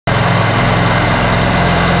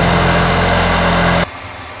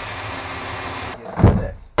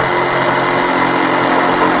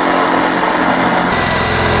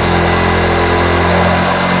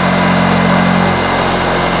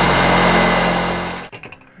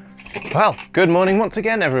Well, good morning once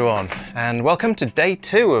again everyone, and welcome to day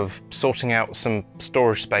 2 of sorting out some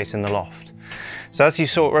storage space in the loft. So as you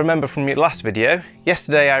remember from your last video,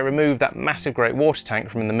 yesterday I removed that massive great water tank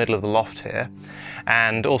from in the middle of the loft here,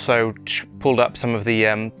 and also pulled up some of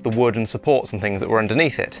the wood and supports and things that were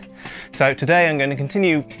underneath it. So today I'm going to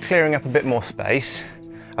continue clearing up a bit more space.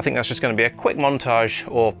 I think that's just going to be a quick montage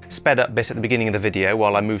or sped up bit at the beginning of the video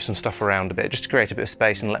while I move some stuff around a bit, just to create a bit of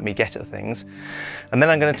space and let me get at things. And then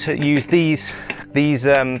I'm going to use these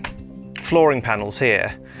flooring panels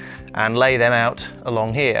here and lay them out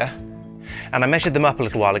along here. And I measured them up a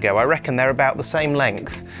little while ago. I reckon they're about the same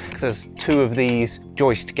length. There's 2 of these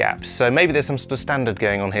joist gaps, so maybe there's some sort of standard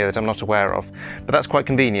going on here that I'm not aware of. But that's quite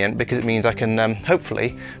convenient because it means I can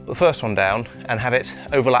hopefully put the first one down and have it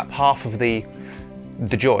overlap half of the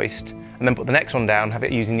joist, and then put the next one down, have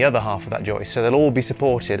it using the other half of that joist, so they'll all be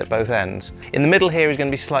supported at both ends. In the middle here is going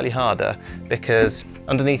to be slightly harder because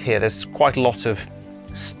underneath here there's quite a lot of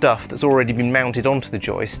stuff that's already been mounted onto the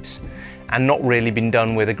joists and not really been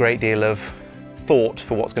done with a great deal of thought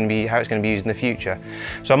for how it's going to be used in the future.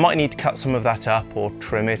 So I might need to cut some of that up or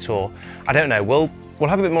trim it, or I don't know. We'll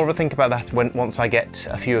have a bit more of a think about that once I get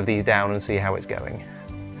a few of these down and see how it's going.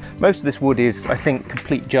 Most of this wood is, I think,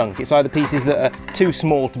 complete junk. It's either pieces that are too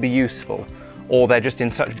small to be useful, or they're just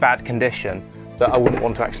in such bad condition that I wouldn't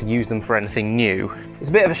want to actually use them for anything new. It's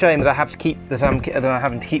a bit of a shame that I'm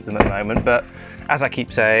having to keep them at the moment, but as I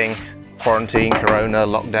keep saying, quarantine, corona,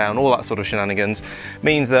 lockdown, all that sort of shenanigans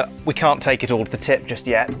means that we can't take it all to the tip just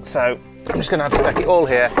yet. So I'm just going to have to stack it all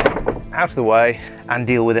here, out of the way, and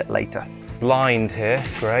deal with it later. Blind here,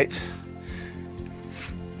 great.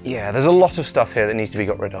 Yeah, there's a lot of stuff here that needs to be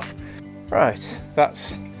got rid of. Right,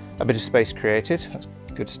 that's a bit of space created. That's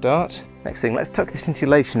a good start. Next thing, let's tuck this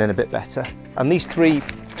insulation in a bit better. And these three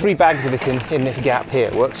bags of it in this gap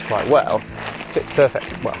here works quite well. Fits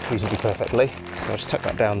perfect, well, reasonably perfectly. So I'll just tuck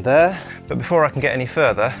that down there. But before I can get any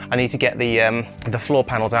further, I need to get the floor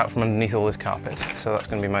panels out from underneath all this carpet. So that's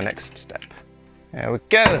going to be my next step. There we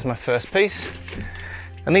go, there's my first piece.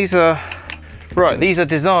 And these are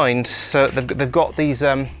designed so they've got these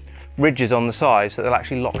ridges on the sides that they'll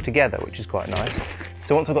actually lock together, which is quite nice.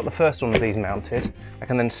 So once I've got the first one of these mounted, I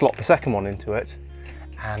can then slot the second one into it,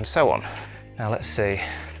 and so on. Now let's see.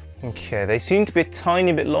 Okay, they seem to be a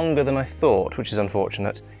tiny bit longer than I thought, which is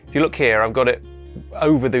unfortunate. If you look here, I've got it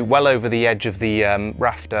well over the edge of the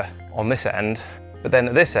rafter on this end, but then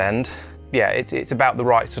at this end, yeah, it's about the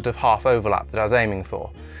right sort of half overlap that I was aiming for.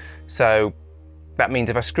 So that means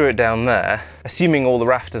if I screw it down there, assuming all the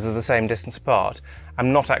rafters are the same distance apart,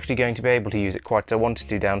 I'm not actually going to be able to use it quite as I wanted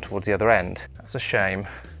to down towards the other end. That's a shame.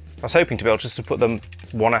 I was hoping to be able just to put them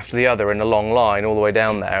one after the other in a long line all the way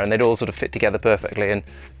down there, and they'd all sort of fit together perfectly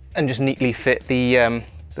and just neatly fit the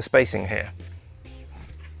spacing here.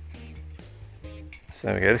 So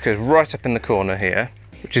there we go, this goes right up in the corner here,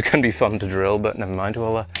 which is going to be fun to drill, but never mind,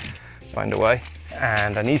 we'll find a way.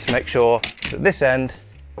 And I need to make sure that this end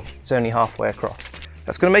is only halfway across.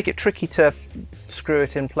 That's going to make it tricky to screw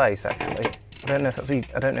it in place, actually. I don't know if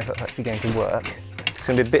that's actually going to work. It's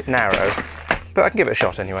going to be a bit narrow, but I can give it a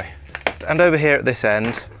shot anyway. And over here at this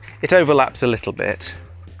end, it overlaps a little bit,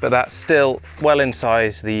 but that's still well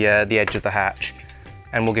inside the edge of the hatch,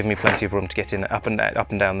 and will give me plenty of room to get in up and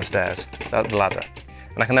down the stairs, the ladder.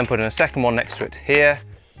 And I can then put in a second one next to it here,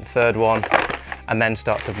 the third one, and then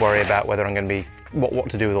start to worry about whether I'm going to be what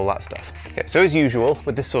to do with all that stuff. Okay, so as usual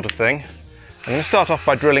with this sort of thing, I'm going to start off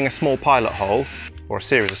by drilling a small pilot hole, or a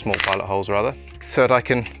series of small pilot holes rather, so that I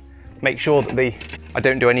can make sure that I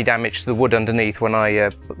don't do any damage to the wood underneath when I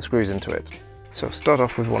put the screws into it. So I'll start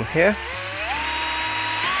off with one here.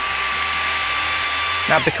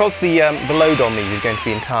 Now because the load on these is going to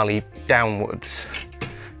be entirely downwards,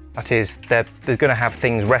 that is, they're going to have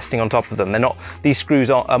things resting on top of them. These screws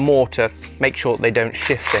are more to make sure that they don't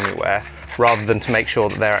shift anywhere, rather than to make sure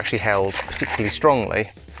that they're actually held particularly strongly.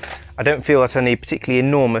 I don't feel that I need particularly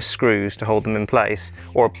enormous screws to hold them in place,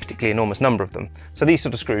 or a particularly enormous number of them. So these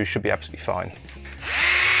sort of screws should be absolutely fine.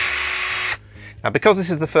 Now because this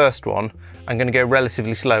is the first one, I'm going to go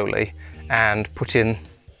relatively slowly and put in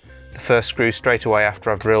the first screw straight away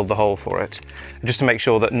after I've drilled the hole for it, just to make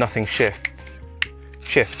sure that nothing shifts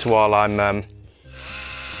while I'm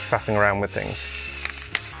faffing around with things.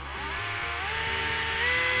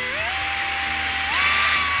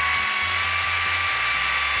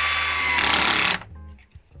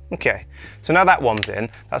 Okay, so now that one's in,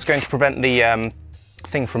 that's going to prevent the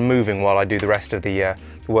thing from moving while I do the rest of the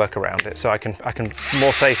work around it, so I can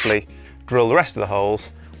more safely drill the rest of the holes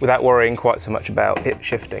without worrying quite so much about it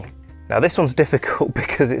shifting. Now this one's difficult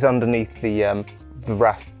because it's underneath the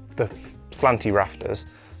slanty rafters,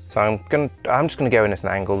 So I'm just gonna go in at an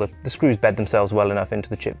angle. The screws bed themselves well enough into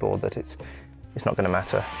the chipboard that it's not gonna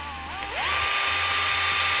matter.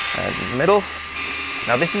 And in the middle.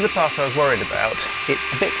 Now this is the part I was worried about. It's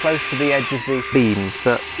a bit close to the edge of the beams,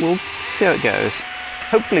 but we'll see how it goes.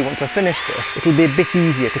 Hopefully once I finish this, it'll be a bit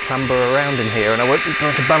easier to clamber around in here and I won't be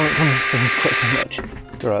trying to balance on these things quite so much.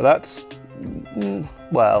 Right, that's,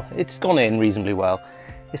 well, it's gone in reasonably well.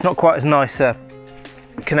 It's not quite as nice a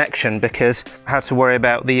connection because I had to worry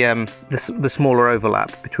about the smaller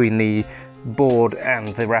overlap between the board and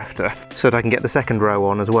the rafter so that I can get the second row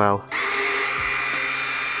on as well.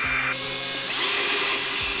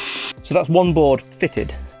 So that's one board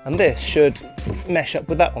fitted, and this should mesh up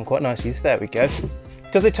with that one quite nicely. So there we go.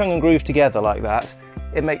 Because they tongue and groove together like that,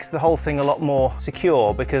 it makes the whole thing a lot more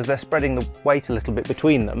secure because they're spreading the weight a little bit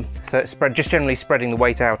between them. So it's just generally spreading the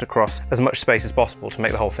weight out across as much space as possible to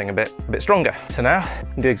make the whole thing a bit stronger. So now I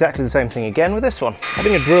can do exactly the same thing again with this one.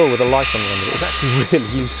 Having a drill with a light on the end of it is actually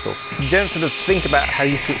really useful. You don't sort of think about how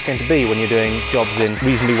useful it's going to be when you're doing jobs in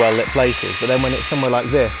reasonably well lit places, but then when it's somewhere like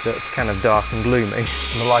this that's kind of dark and gloomy and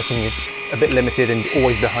the lighting is a bit limited and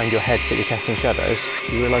always behind your head so you're casting shadows,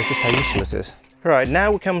 you realise just how useful it is. Right,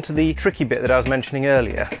 now we come to the tricky bit that I was mentioning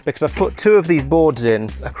earlier, because I've put two of these boards in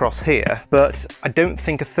across here, but I don't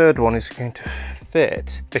think a third one is going to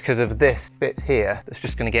fit because of this bit here that's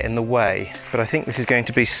just going to get in the way. But I think this is going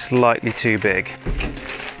to be slightly too big.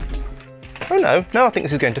 Oh no, I think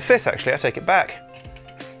this is going to fit actually, I take it back.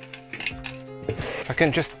 I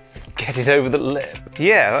can just get it over the lip.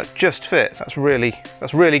 Yeah, that just fits. That's really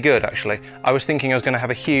good actually. I was thinking I was going to have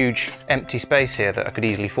a huge empty space here that I could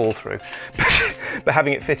easily fall through, but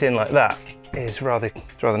having it fit in like that is rather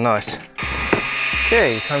nice.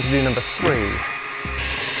 Okay, time to do number 3.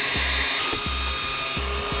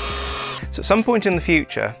 So at some point in the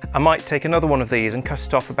future, I might take another one of these and cut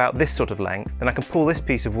it off about this sort of length, then I can pull this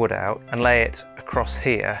piece of wood out and lay it across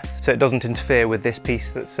here so it doesn't interfere with this piece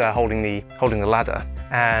that's holding the ladder.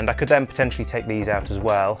 And I could then potentially take these out as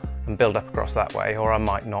well and build up across that way, or I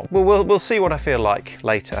might not. We'll see what I feel like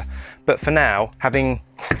later. But for now, having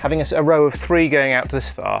a row of 3 going out to this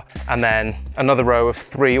far, and then another row of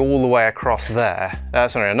 3 all the way across there,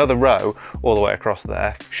 another row all the way across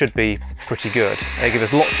there, should be pretty good. They give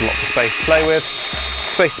us lots and lots of space to play with,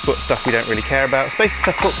 space to put stuff we don't really care about, space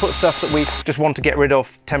to put stuff that we just want to get rid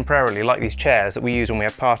of temporarily, like these chairs that we use when we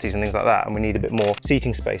have parties and things like that, and we need a bit more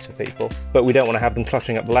seating space for people. But we don't want to have them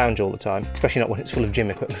cluttering up the lounge all the time, especially not when it's full of gym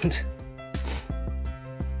equipment.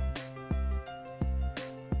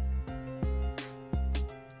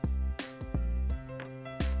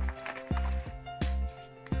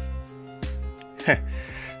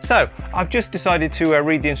 So I've just decided to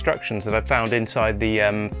read the instructions that I've found inside the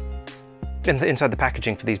inside the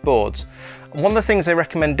packaging for these boards. One of the things they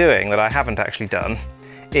recommend doing that I haven't actually done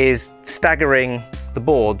is staggering the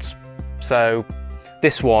boards. So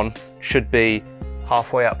this one should be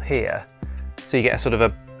halfway up here, so you get a sort of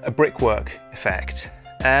a brickwork effect.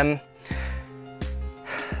 That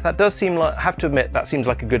does seem like, I have to admit, that seems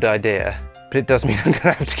like a good idea. But it does mean I'm going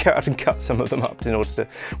to have to go out and cut some of them up in order to,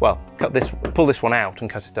 well, pull this one out and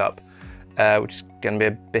cut it up, which is going to be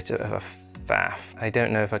a bit of a faff. I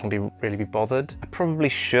don't know if I can really be bothered. I probably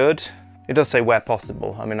should. It does say where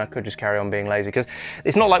possible. I mean, I could just carry on being lazy because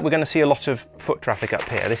it's not like we're going to see a lot of foot traffic up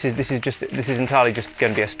here. This is entirely just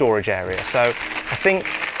going to be a storage area. So I think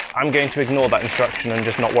I'm going to ignore that instruction and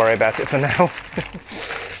just not worry about it for now.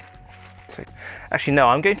 So, actually, no,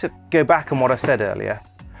 I'm going to go back on what I said earlier.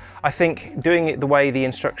 I think doing it the way the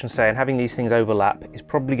instructions say and having these things overlap is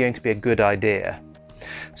probably going to be a good idea.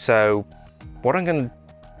 So what I'm going to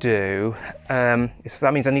do is,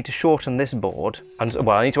 that means I need to shorten this board.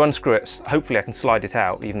 Well, I need to unscrew it. Hopefully I can slide it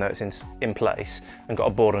out even though it's in place and got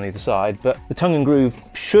a board on either side. But the tongue and groove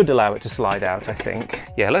should allow it to slide out, I think.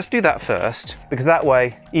 Yeah, let's do that first, because that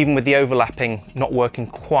way, even with the overlapping not working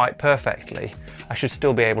quite perfectly, I should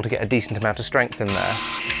still be able to get a decent amount of strength in there.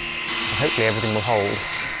 And hopefully everything will hold.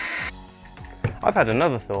 I've had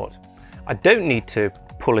another thought. I don't need to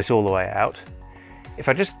pull it all the way out. If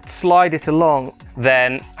I just slide it along,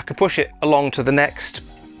 then I could push it along to the next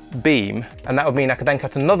beam, and that would mean I could then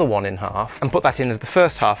cut another one in half and put that in as the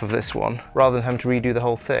first half of this one, rather than having to redo the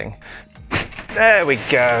whole thing. There we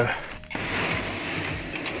go.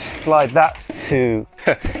 Slide that to,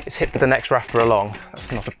 it's hit the next rafter along.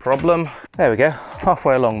 That's not a problem. There we go,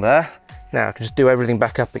 halfway along there. Now I can just do everything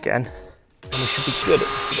back up again, and we should be good at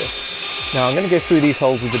this. Now I'm going to go through these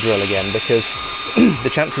holes with the drill again, because the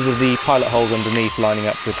chances of the pilot holes underneath lining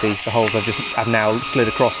up with the holes I've now slid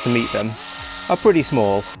across to meet them are pretty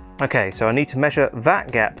small. Okay, so I need to measure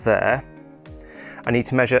that gap there. I need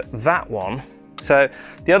to measure that one, So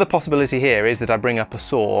the other possibility here is that I bring up a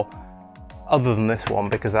saw other than this one,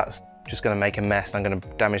 because that's just going to make a mess and I'm going to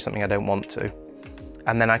damage something I don't want to.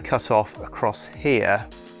 And then I cut off across here,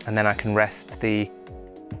 and then I can rest the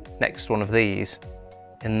next one of these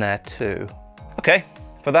in there too. Okay,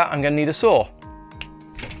 for that I'm going to need a saw.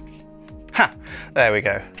 Ha! There we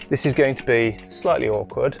go. This is going to be slightly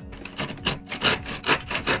awkward.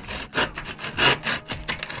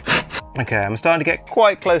 Okay, I'm starting to get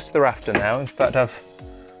quite close to the rafter now. In fact, I've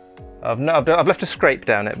left a scrape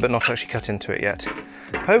down it, but not actually cut into it yet.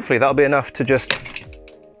 Hopefully that'll be enough to just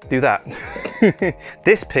do that.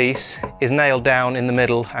 This piece is nailed down in the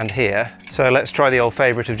middle and here, so let's try the old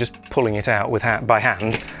favourite of just pulling it out with by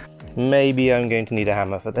hand. Maybe I'm going to need a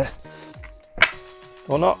hammer for this.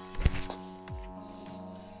 Or not.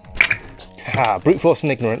 Ah, brute force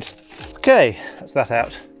and ignorance. Okay, that's that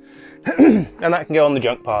out. And that can go on the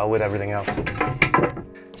junk pile with everything else.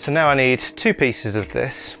 So now I need two pieces of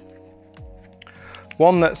this.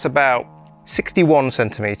 One that's about 61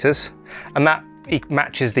 centimetres, and that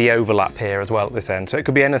matches the overlap here as well at this end. So it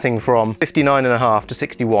could be anything from 59.5 to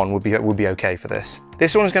 61 would be okay for this.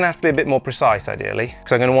 This one's going to have to be a bit more precise ideally,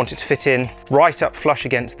 because I'm going to want it to fit in right up flush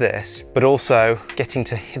against this, but also getting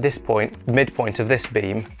to this point, midpoint of this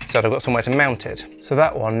beam, so that I've got somewhere to mount it. So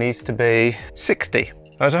that one needs to be 60.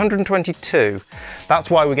 Now it's 122.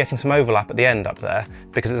 That's why we're getting some overlap at the end up there,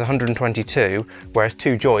 because it's 122, whereas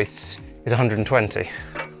two joists is 120.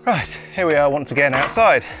 Right, here we are once again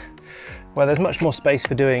outside, where there's much more space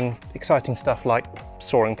for doing exciting stuff like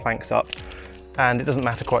sawing planks up, and it doesn't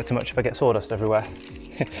matter quite so much if I get sawdust everywhere.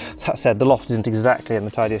 That said, the loft isn't exactly in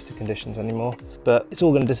the tidiest of conditions anymore, but it's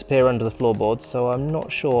all going to disappear under the floorboards, so I'm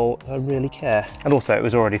not sure I really care. And also it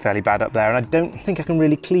was already fairly bad up there, and I don't think I can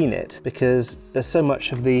really clean it because there's so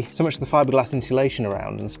much of the fiberglass insulation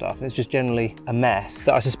around and stuff. It's just generally a mess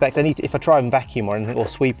that I suspect I need to, if I try and vacuum or anything, or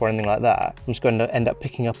sweep or anything like that, I'm just going to end up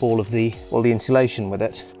picking up all the insulation with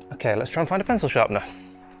it. Okay, let's try and find a pencil sharpener.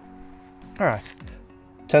 All right.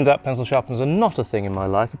 Turns out pencil sharpeners are not a thing in my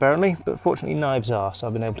life apparently, but fortunately knives are, so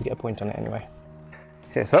I've been able to get a point on it anyway.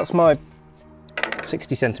 Okay, so that's my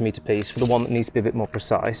 60 centimetre piece for the one that needs to be a bit more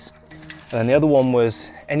precise. And then the other one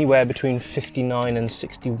was anywhere between 59 and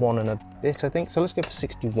 61 and a bit, I think. So let's go for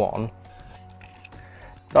 61.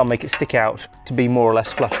 That'll make it stick out to be more or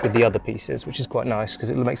less flush with the other pieces, which is quite nice because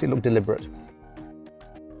it makes it look deliberate.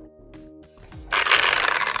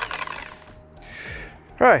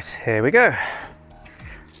 Right, here we go.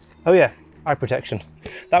 Oh yeah, eye protection.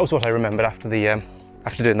 That was what I remembered after doing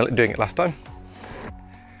it last time.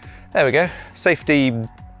 There we go. Safety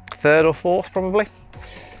third or fourth probably.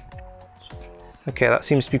 Okay, that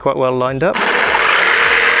seems to be quite well lined up.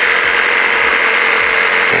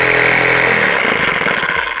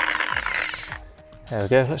 There we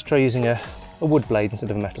go. Let's try using a wood blade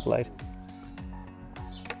instead of a metal blade.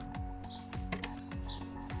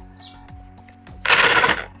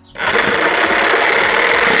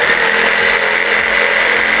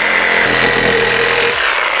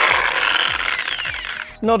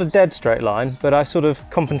 Not a dead straight line, but I sort of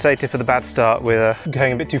compensated for the bad start with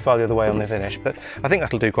going a bit too far the other way on the finish, but I think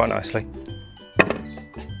that'll do quite nicely.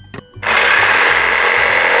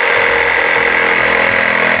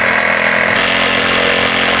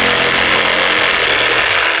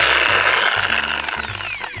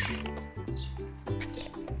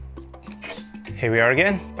 Here we are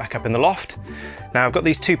again, back up in the loft. Now I've got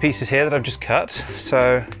these two pieces here that I've just cut,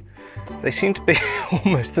 so they seem to be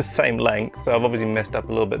almost the same length, so I've obviously messed up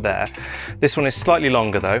a little bit there. This one is slightly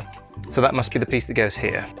longer though, so that must be the piece that goes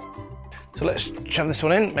here. So let's shove this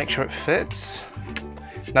one in, make sure it fits.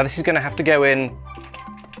 Now this is going to have to go in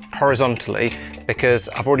horizontally because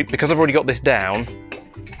I've already got this down.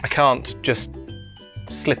 I can't just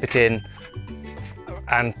slip it in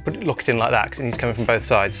and lock it in like that because it needs coming from both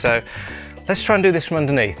sides. So let's try and do this from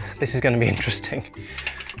underneath. This is going to be interesting.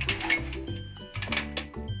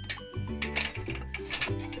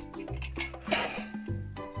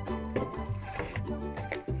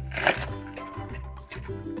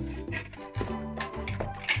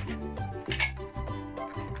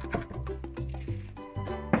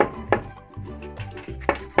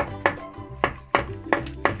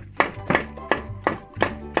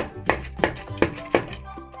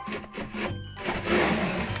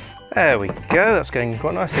 There we go, that's going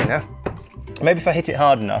quite nicely now. Maybe if I hit it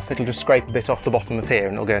hard enough, it'll just scrape a bit off the bottom of here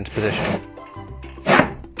and it'll go into position.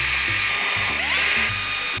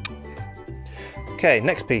 Okay,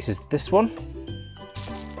 next piece is this one.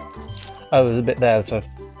 Oh, there's a bit there, so I've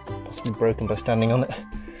possibly broken by standing on it.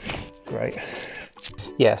 Great.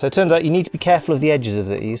 Yeah, so it turns out you need to be careful of the edges of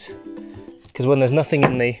these, because when there's nothing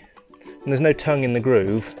in the and there's no tongue in the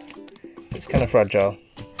groove, it's kind of fragile.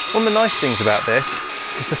 One of the nice things about this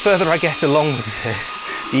is the further I get along with this,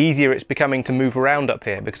 the easier it's becoming to move around up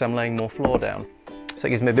here because I'm laying more floor down. So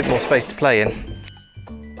it gives me a bit more space to play in.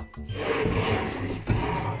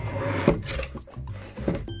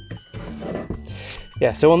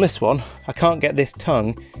 Yeah, so on this one, I can't get this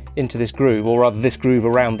tongue into this groove, or rather this groove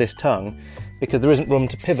around this tongue, because there isn't room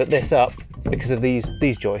to pivot this up because of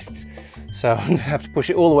these joists. So I'm going to have to push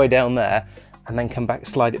it all the way down there and then come back,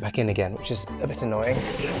 slide it back in again, which is a bit annoying.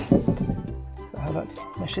 How that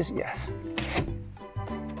meshes? Yes.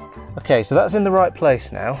 Okay, so that's in the right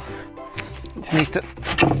place now. It just needs to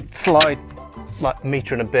slide like a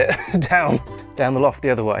metre and a bit down the loft the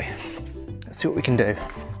other way. Let's see what we can do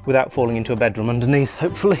without falling into a bedroom underneath,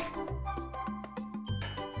 hopefully.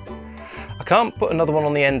 I can't put another one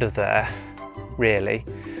on the end of there, really,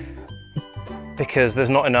 because there's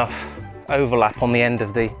not enough overlap on the end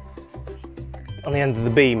of the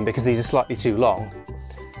beam, because these are slightly too long.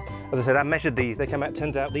 As I said, I measured these, they came out,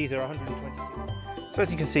 turns out these are 120. So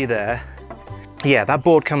as you can see there, yeah, that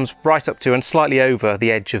board comes right up to and slightly over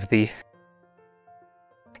the edge of the...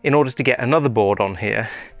 In order to get another board on here,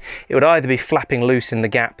 it would either be flapping loose in the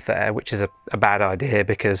gap there, which is a bad idea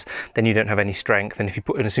because then you don't have any strength, and if you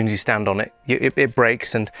put it, as soon as you stand on it, it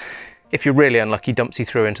breaks, and if you're really unlucky, dumps you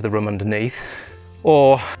through into the room underneath.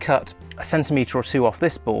 Or cut a centimetre or two off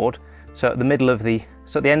this board, so at the middle of the,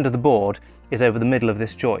 so at the end of the board is over the middle of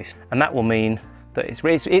this joist, and that will mean that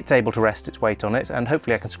it's able to rest its weight on it, and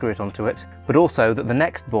hopefully I can screw it onto it, but also that the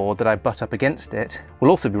next board that I butt up against it will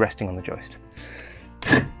also be resting on the joist.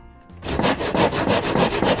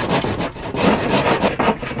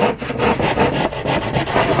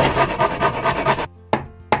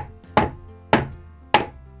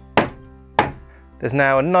 There's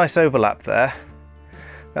now a nice overlap there.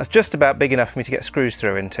 That's just about big enough for me to get screws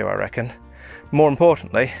through into, I reckon. More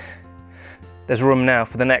importantly, there's room now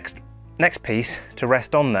for the next piece to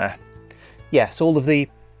rest on there. Yes, all of the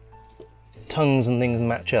tongues and things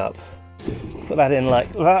match up. Put that in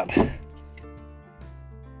like that.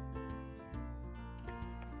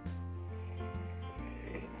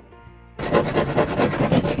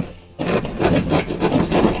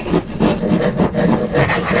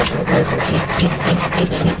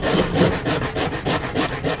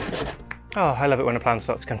 Oh, I love it when a plan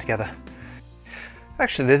starts to come together.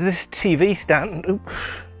 Actually, there's this TV stand. Ooh.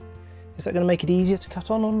 Is that going to make it easier to cut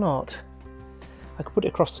on or not? I could put it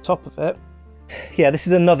across the top of it. Yeah, this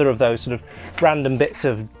is another of those sort of random bits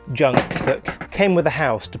of junk that came with the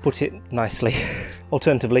house, to put it nicely.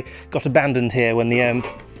 Alternatively, got abandoned here when the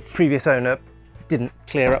previous owner didn't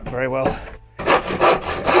clear up very well.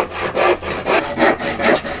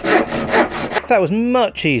 That was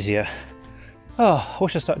much easier. Oh, I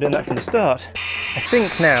wish I started doing that from the start. I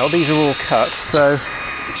think now these are all cut, so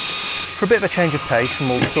for a bit of a change of pace from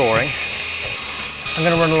all the sawing, I'm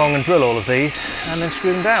going to run along and drill all of these and then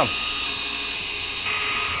screw them down.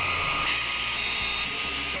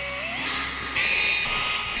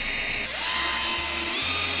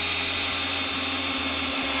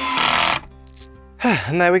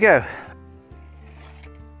 And there we go.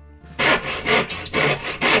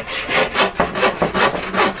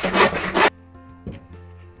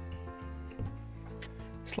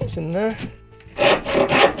 Slots in there.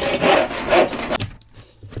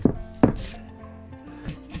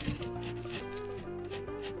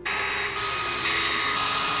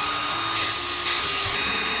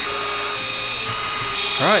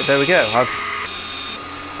 Right, there we go.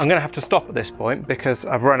 I'm going to have to stop at this point because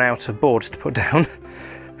I've run out of boards to put down.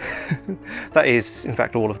 That is, in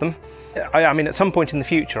fact, all of them. I mean, at some point in the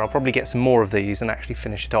future, I'll probably get some more of these and actually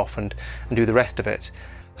finish it off and do the rest of it.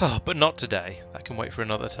 Oh, but not today. That can wait for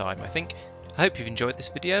another time, I think. I hope you've enjoyed this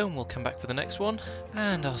video, and we'll come back for the next one,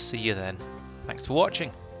 and I'll see you then. Thanks for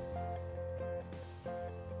watching.